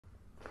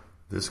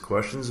This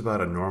question is about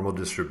a normal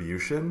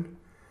distribution,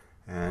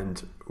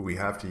 and we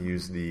have to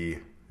use the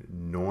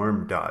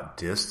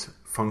NORM.DIST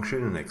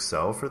function in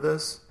Excel for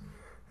this.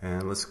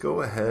 And let's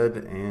go ahead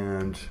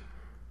and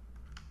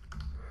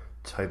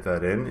type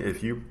that in.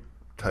 If you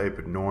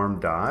type norm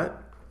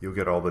dot, you'll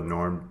get all the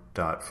norm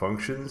dot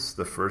functions.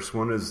 The first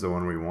one is the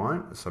one we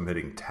want, so I'm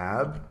hitting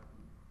tab.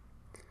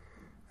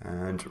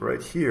 And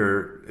right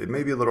here, it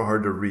may be a little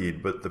hard to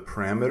read, but the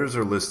parameters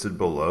are listed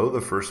below. The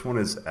first one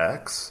is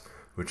x,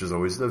 which is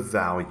always the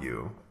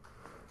value.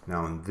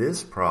 Now in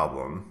this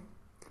problem,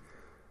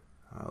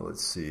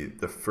 let's see,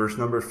 the first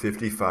number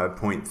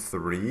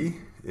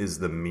 55.3 is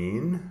the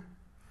mean.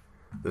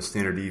 The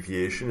standard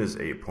deviation is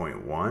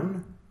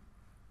 8.1.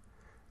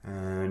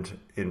 And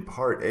in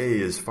part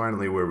A is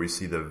finally where we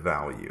see the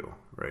value,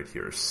 right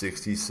here,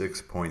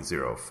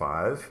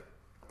 66.05.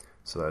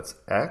 So that's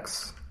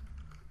x.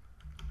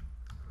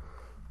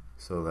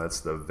 So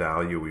that's the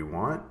value we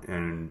want.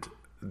 And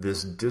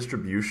this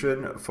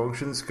distribution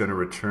function is going to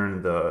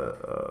return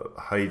the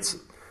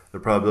the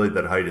probability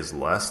that height is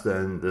less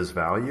than this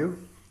value.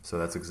 So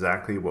that's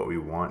exactly what we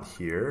want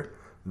here.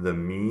 The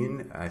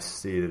mean, I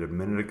stated a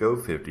minute ago,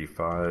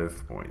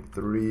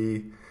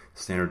 55.3.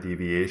 Standard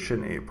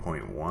deviation,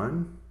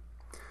 8.1.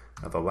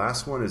 Now the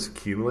last one is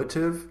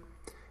cumulative.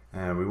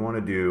 And we want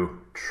to do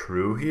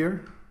true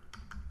here.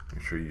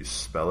 Make sure you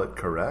spell it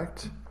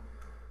correct.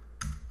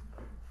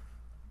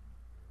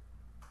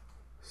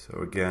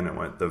 So again, it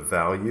went the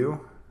value,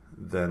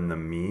 then the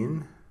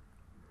mean,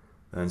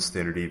 then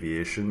standard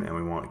deviation, and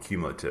we want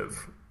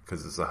cumulative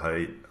because it's a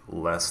height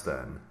less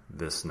than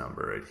this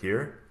number right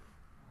here.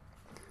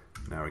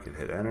 Now we can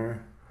hit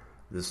enter.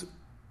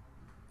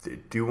 They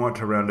do want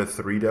to round to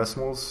 3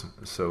 decimals,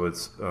 so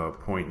it's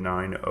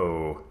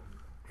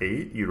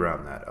 0.908. You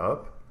round that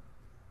up.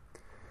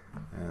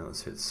 And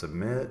let's hit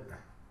submit.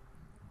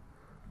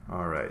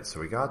 All right, so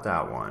we got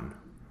that one.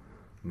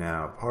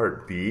 Now,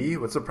 part B,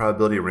 what's the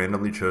probability a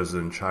randomly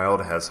chosen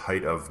child has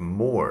height of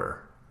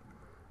more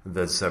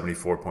than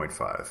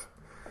 74.5?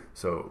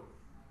 So,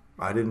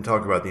 I didn't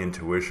talk about the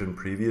intuition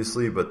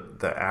previously, but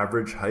the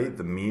average height,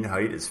 the mean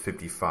height is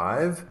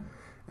 55.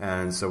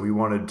 And so we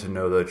wanted to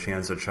know the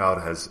chance a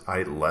child has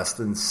height less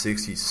than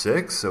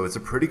 66. So it's a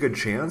pretty good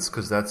chance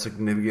because that's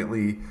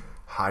significantly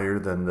higher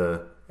than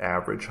the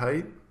average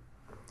height.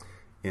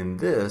 In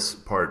this,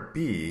 part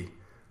B,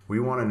 we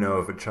want to know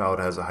if a child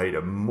has a height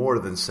of more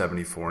than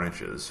 74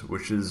 inches,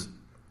 which is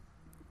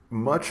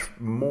much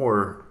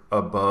more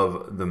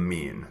above the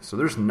mean. So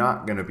there's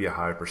not going to be a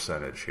high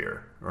percentage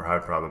here, or high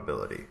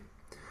probability.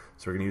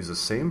 So we're going to use the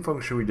same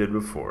function we did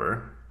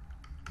before,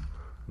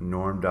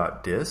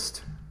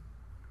 norm.dist,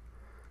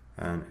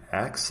 and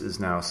x is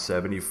now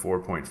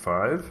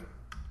 74.5.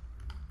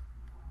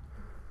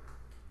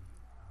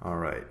 All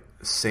right,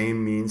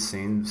 same mean,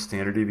 same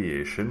standard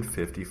deviation,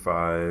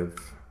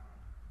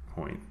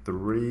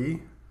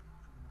 55.3,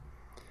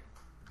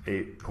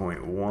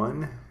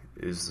 8.1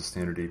 is the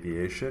standard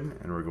deviation,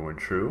 and we're going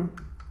true.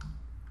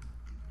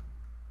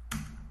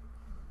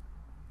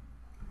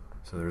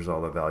 So there's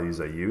all the values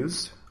I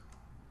used.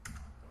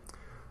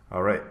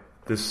 All right,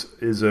 this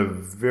is a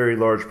very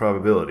large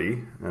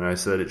probability, and I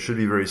said it should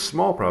be very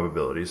small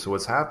probability. So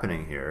what's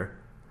happening here,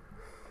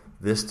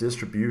 this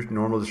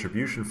normal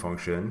distribution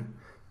function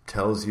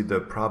tells you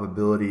the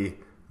probability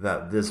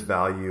that this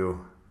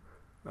value,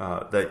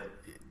 the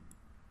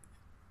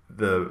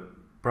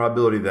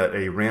probability that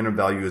a random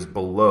value is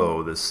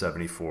below this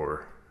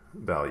 74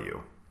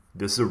 value.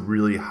 This is a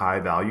really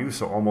high value,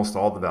 so almost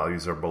all the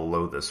values are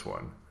below this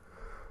one.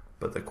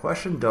 But the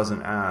question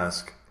doesn't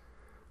ask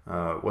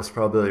what's the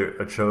probability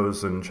a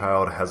chosen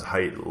child has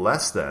height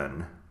less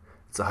than.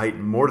 It's a height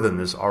more than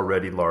this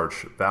already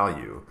large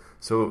value.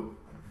 So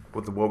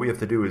what we have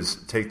to do is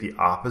take the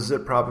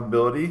opposite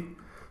probability.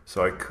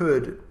 So I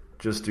could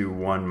just do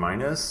 1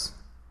 minus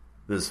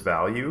this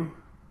value,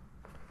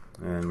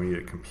 and we need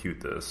to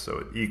compute this. So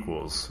it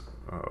equals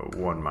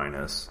 1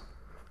 minus,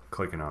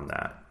 clicking on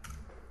that.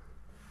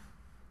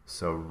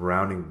 So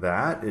rounding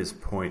that is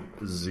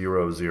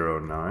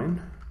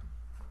 0.009.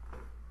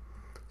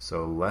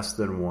 So less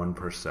than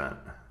 1%.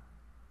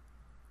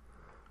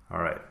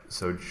 All right,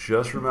 so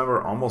just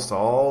remember almost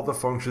all the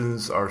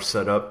functions are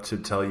set up to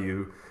tell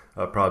you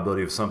a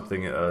probability of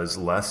something is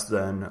less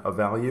than a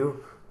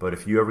value. But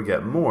if you ever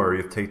get more,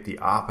 you have to take the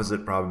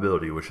opposite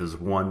probability, which is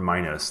 1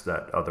 minus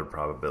that other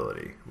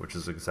probability, which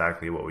is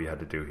exactly what we had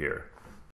to do here.